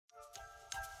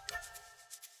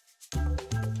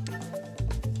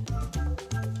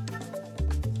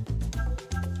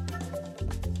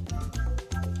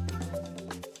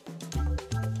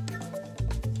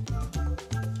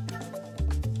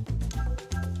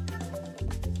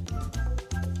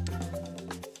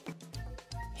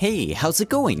Hey, how's it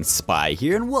going? Spy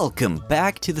here and welcome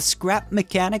back to the Scrap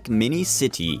Mechanic Mini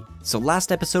City. So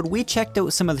last episode we checked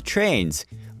out some of the trains,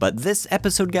 but this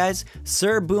episode guys,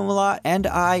 Sir Boomalot and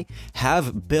I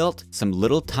have built some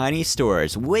little tiny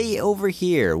stores way over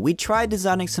here. We tried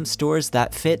designing some stores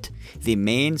that fit the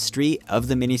main street of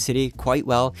the mini city quite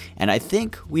well, and I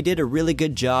think we did a really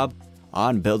good job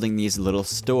on building these little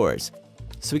stores.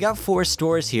 So we got 4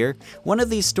 stores here. One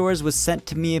of these stores was sent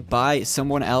to me by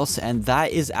someone else, and that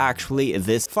is actually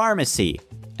this pharmacy.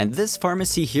 And this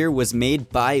pharmacy here was made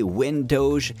by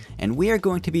Windoge, and we are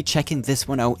going to be checking this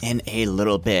one out in a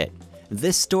little bit.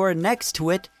 This store next to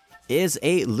it is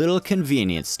a little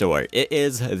convenience store. It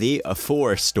is the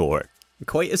 4 store.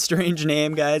 Quite a strange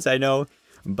name, guys, I know,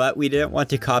 but we didn't want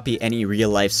to copy any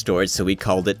real life stores, so we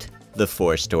called it the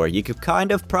 4 store. You could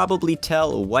kind of probably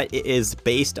tell what it is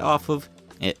based off of.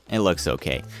 It looks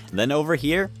okay. Then over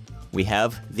here, we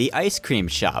have the ice cream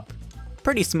shop.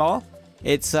 Pretty small.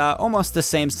 It's almost the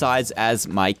same size as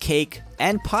my cake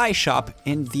and pie shop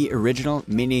in the original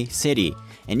mini city.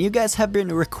 And you guys have been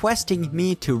requesting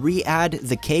me to re-add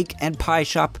the cake and pie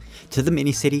shop to the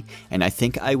mini city, and I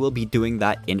think I will be doing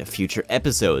that in future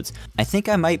episodes. I think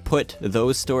I might put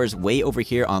those stores way over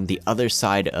here on the other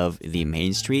side of the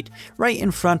main street, right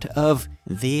in front of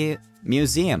the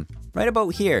museum. Right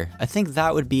about here. I think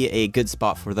that would be a good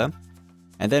spot for them.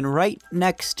 And then right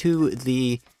next to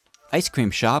the ice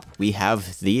cream shop, we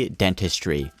have the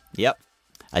dentistry. Yep,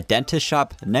 a dentist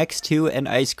shop next to an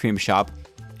ice cream shop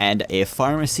and a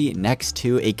pharmacy next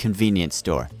to a convenience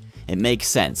store. It makes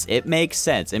sense. It makes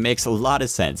sense. It makes a lot of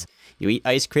sense. You eat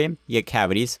ice cream, you get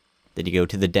cavities, then you go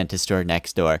to the dentist store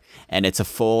next door, and it's a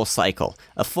full cycle.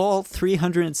 A full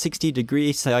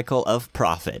 360-degree cycle of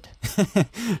profit.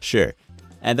 Sure.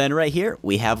 And then right here,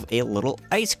 we have a little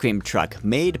ice cream truck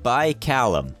made by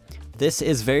Callum. This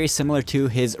is very similar to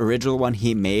his original one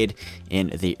he made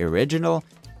in the original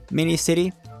mini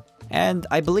city. And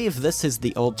I believe this is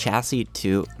the old chassis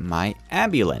to my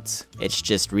ambulance. It's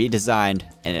just redesigned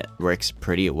and it works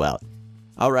pretty well.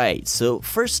 Alright, so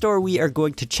first store we are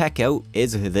going to check out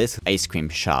is this ice cream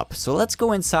shop. So let's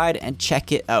go inside and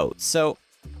check it out. So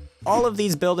all of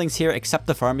these buildings here, except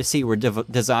the pharmacy, were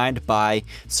designed by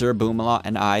Sir Boomalot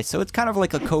and I, so it's kind of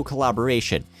like a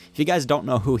co-collaboration. If you guys don't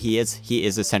know who he is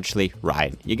essentially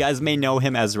Ryan. You guys may know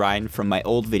him as Ryan from my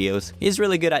old videos. He's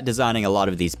really good at designing a lot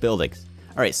of these buildings.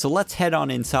 Alright, so let's head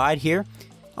on inside here.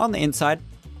 On the inside,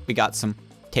 we got some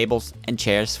tables and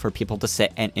chairs for people to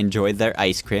sit and enjoy their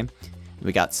ice cream.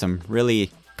 We got some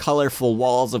really colorful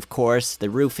walls, of course.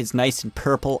 The roof is nice and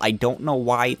purple. I don't know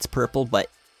why it's purple, but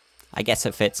I guess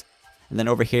it fits. And then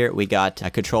over here, we got a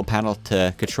control panel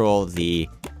to control the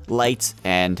lights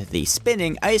and the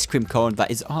spinning ice cream cone that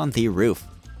is on the roof.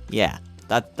 Yeah,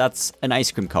 that's an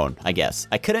ice cream cone, I guess.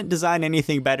 I couldn't design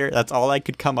anything better. That's all I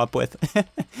could come up with.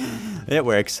 It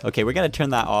works. Okay, we're gonna turn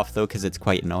that off though, because it's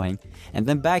quite annoying. And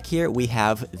then back here, we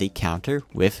have the counter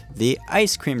with the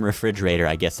ice cream refrigerator.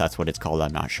 I guess that's what it's called.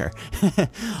 I'm not sure.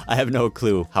 I have no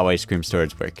clue how ice cream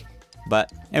stores work.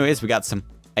 But anyways, we got some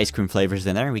ice cream flavors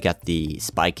in there. We got the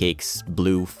SpyCakes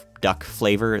blue duck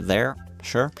flavor there.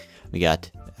 Sure. We got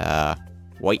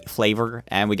white flavor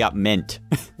and we got mint.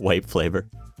 White flavor.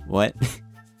 What?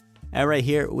 And right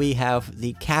here we have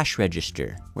the cash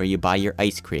register where you buy your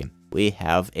ice cream. We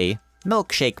have a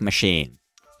milkshake machine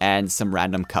and some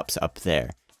random cups up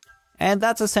there. And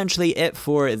that's essentially it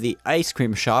for the ice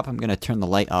cream shop. I'm going to turn the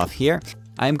light off here.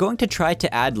 I'm going to try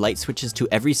to add light switches to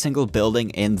every single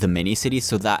building in the mini city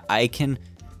so that I can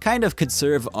kind of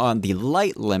conserve on the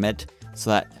light limit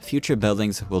so that future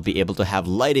buildings will be able to have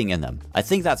lighting in them. I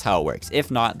think that's how it works.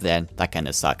 If not, then that kind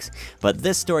of sucks. But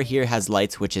this store here has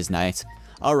lights, which is nice.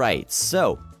 Alright,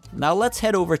 so now let's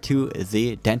head over to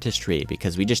the dentistry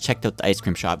because we just checked out the ice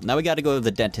cream shop. Now we gotta go to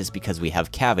the dentist because we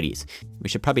have cavities. We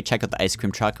should probably check out the ice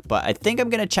cream truck, but I think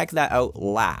I'm gonna check that out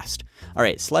last.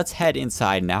 Alright, so let's head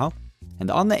inside now.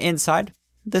 And on the inside,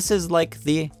 this is like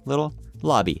the little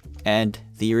lobby and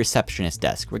the receptionist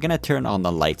desk. We're gonna turn on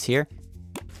the lights here.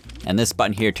 And this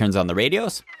button here turns on the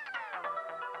radios.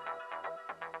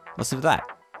 Listen to that.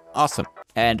 Awesome.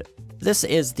 And this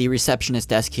is the receptionist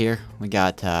desk here. We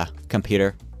got a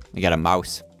computer. We got a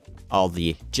mouse. All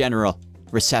the general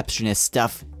receptionist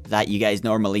stuff that you guys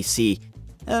normally see.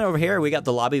 And then over here, we got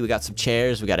the lobby. We got some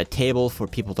chairs. We got a table for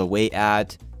people to wait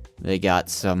at. They got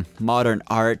some modern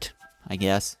art, I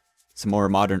guess. Some more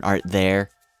modern art there.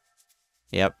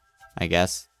 Yep, I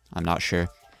guess. I'm not sure.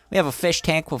 We have a fish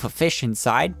tank with a fish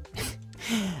inside.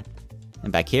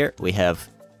 And back here, we have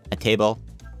a table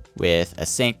with a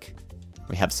sink.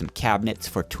 We have some cabinets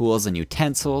for tools and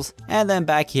utensils. And then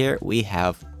back here, we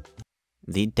have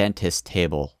the dentist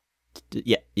table.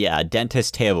 Yeah, a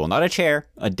dentist table, not a chair,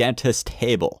 a dentist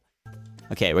table.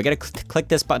 Okay, we're gonna click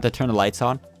this button to turn the lights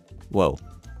on. Whoa.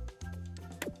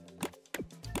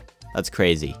 That's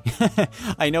crazy.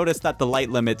 I noticed that the light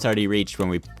limit's already reached when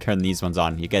we turn these ones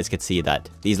on. You guys could see that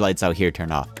these lights out here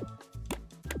turn off.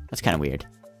 That's kind of weird.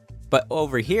 But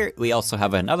over here, we also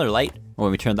have another light.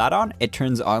 When we turn that on, it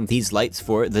turns on these lights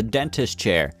for the dentist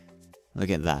chair. Look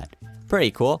at that.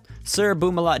 Pretty cool. Sir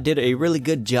Boomalot did a really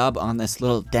good job on this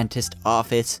little dentist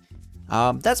office.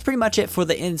 That's pretty much it for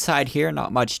the inside here,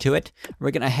 not much to it.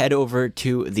 We're gonna head over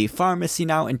to the pharmacy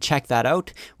now and check that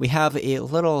out. We have a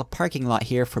little parking lot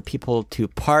here for people to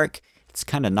park. It's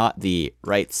kind of not the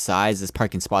right size. This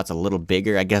parking spot's a little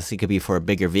bigger. I guess it could be for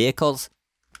bigger vehicles.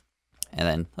 And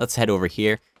then let's head over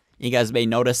here. You guys may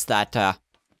notice that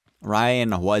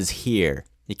Ryan was here.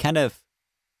 He kind of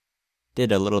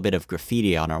did a little bit of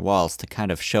graffiti on our walls to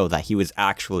kind of show that he was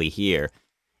actually here.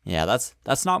 Yeah,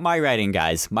 that's not my writing,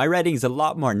 guys. My writing's a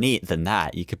lot more neat than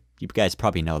that. You guys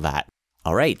probably know that.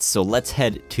 All right, so let's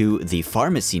head to the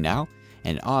pharmacy now.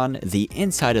 And on the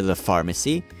inside of the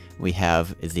pharmacy, we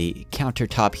have the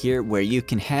countertop here where you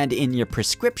can hand in your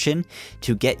prescription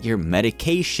to get your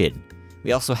medication.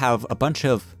 We also have a bunch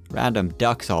of random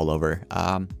ducks all over.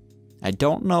 I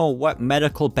don't know what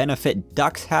medical benefit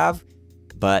ducks have,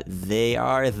 but they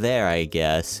are there, I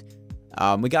guess.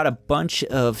 We got a bunch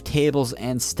of tables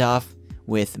and stuff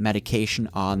with medication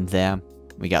on them.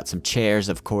 We got some chairs,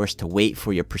 of course, to wait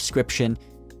for your prescription.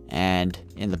 And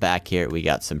in the back here, we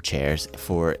got some chairs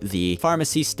for the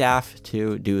pharmacy staff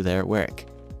to do their work.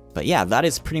 But yeah, that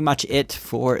is pretty much it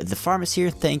for the pharmacy here.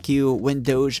 Thank you,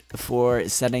 Windows, for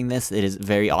setting this. It is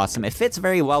very awesome. It fits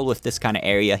very well with this kind of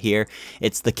area here.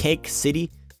 It's the Cake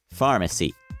City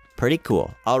Pharmacy. Pretty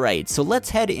cool. Alright, so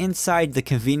let's head inside the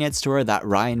convenience store that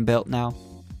Ryan built now.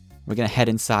 We're gonna head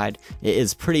inside. It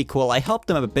is pretty cool. I helped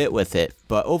him a bit with it,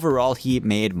 but overall he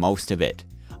made most of it.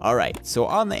 Alright, so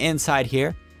on the inside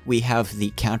here, we have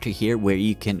the counter here where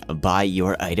you can buy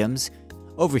your items.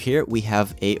 Over here, we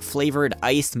have a flavored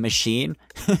ice machine.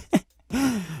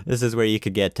 This is where you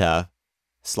could get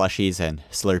slushies and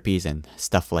Slurpees and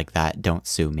stuff like that. Don't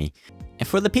sue me. And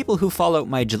for the people who follow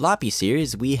my jalopy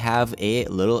series, we have a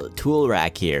little tool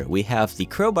rack here. We have the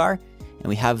crowbar and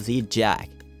we have the jack.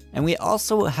 And we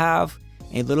also have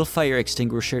a little fire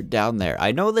extinguisher down there.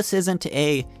 I know this isn't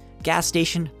a gas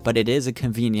station, but it is a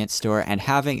convenience store, and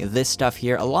having this stuff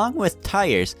here along with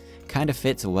tires kind of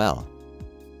fits well.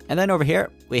 And then over here,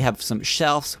 we have some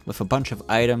shelves with a bunch of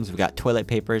items. We got toilet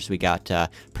papers, we got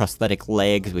prosthetic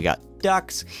legs, we got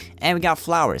ducks, and we got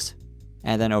flowers.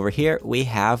 And then over here, we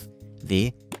have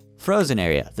the frozen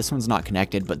area. This one's not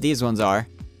connected, but these ones are.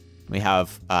 We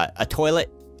have a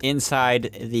toilet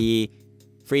inside the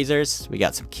freezers. We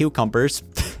got some cucumbers.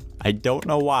 I don't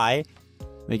know why.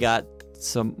 We got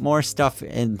some more stuff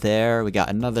in there. We got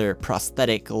another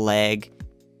prosthetic leg.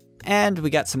 And we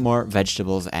got some more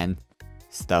vegetables and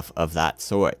stuff of that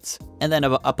sort. And then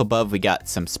up above, we got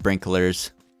some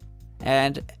sprinklers.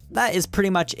 And that is pretty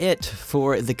much it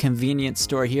for the convenience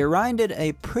store here. Ryan did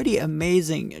a pretty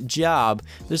amazing job.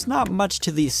 There's not much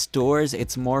to these stores.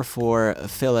 It's more for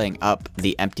filling up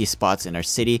the empty spots in our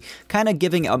city, kind of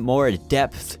giving a more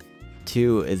depth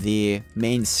to the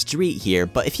main street here.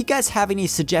 But if you guys have any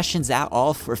suggestions at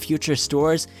all for future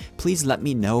stores, please let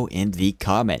me know in the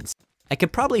comments. I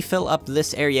could probably fill up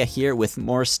this area here with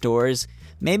more stores.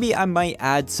 Maybe I might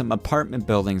add some apartment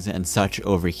buildings and such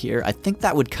over here. I think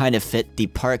that would kind of fit the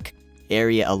park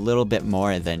area a little bit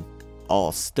more than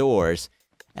all stores.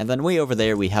 And then way over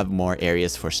there, we have more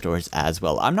areas for stores as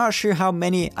well. I'm not sure how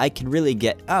many I can really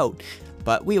get out,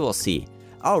 but we will see.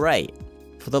 All right,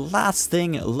 for the last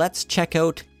thing, let's check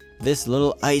out this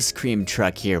little ice cream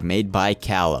truck here made by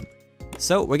Callum.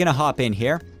 So we're gonna hop in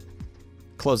here,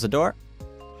 close the door,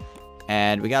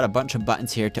 and we got a bunch of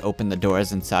buttons here to open the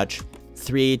doors and such.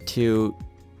 3 to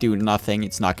do nothing,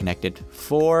 it's not connected.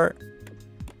 4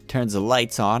 turns the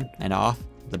lights on and off,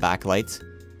 the back lights.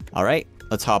 All right,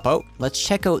 let's hop out. Let's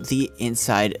check out the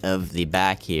inside of the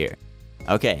back here.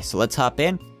 Okay, so let's hop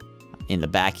in. In the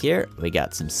back here, we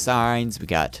got some signs, we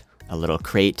got a little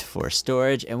crate for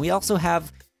storage, and we also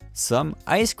have some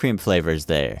ice cream flavors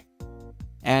there.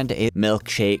 And a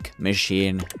milkshake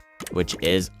machine, which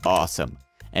is awesome.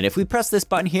 And if we press this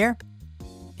button here,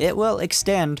 it will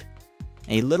extend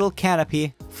a little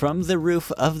canopy from the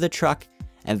roof of the truck,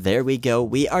 and there we go.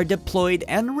 We are deployed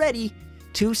and ready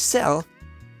to sell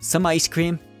some ice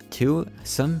cream to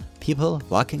some people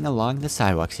walking along the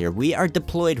sidewalks here. We are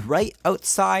deployed right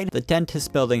outside the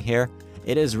dentist building here,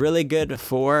 It is really good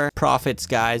for profits,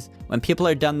 guys. When people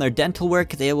are done their dental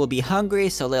work, they will be hungry,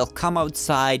 so they'll come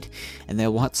outside and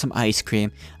they'll want some ice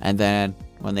cream. And then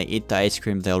when they eat the ice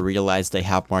cream, they'll realize they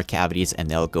have more cavities and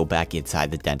they'll go back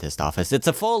inside the dentist office. It's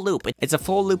a full loop. It's a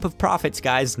full loop of profits,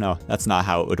 guys. No, that's not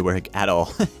how it would work at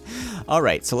all. All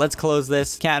right, so let's close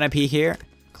this canopy here.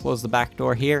 Close the back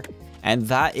door here. And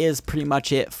that is pretty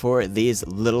much it for these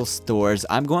little stores.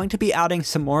 I'm going to be adding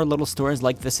some more little stores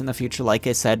like this in the future. Like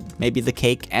I said, maybe the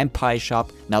cake and pie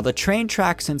shop. Now the train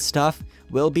tracks and stuff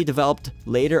will be developed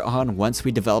later on once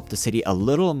we develop the city a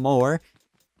little more.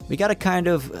 We gotta kind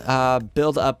of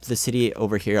build up the city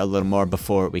over here a little more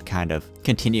before we kind of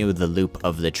continue the loop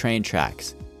of the train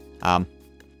tracks.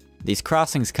 These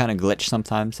crossings kind of glitch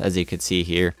sometimes, as you can see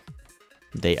here.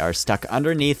 They are stuck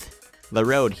underneath the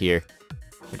road here,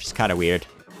 which is kind of weird.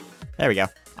 There we go.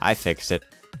 I fixed it.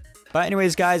 But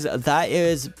anyways, guys, that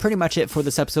is pretty much it for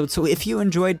this episode. So if you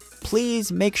enjoyed,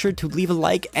 please make sure to leave a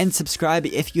like and subscribe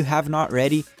if you have not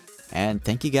already. And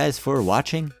thank you guys for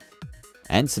watching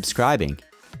and subscribing.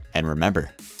 And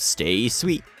remember, stay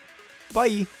sweet.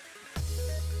 Bye.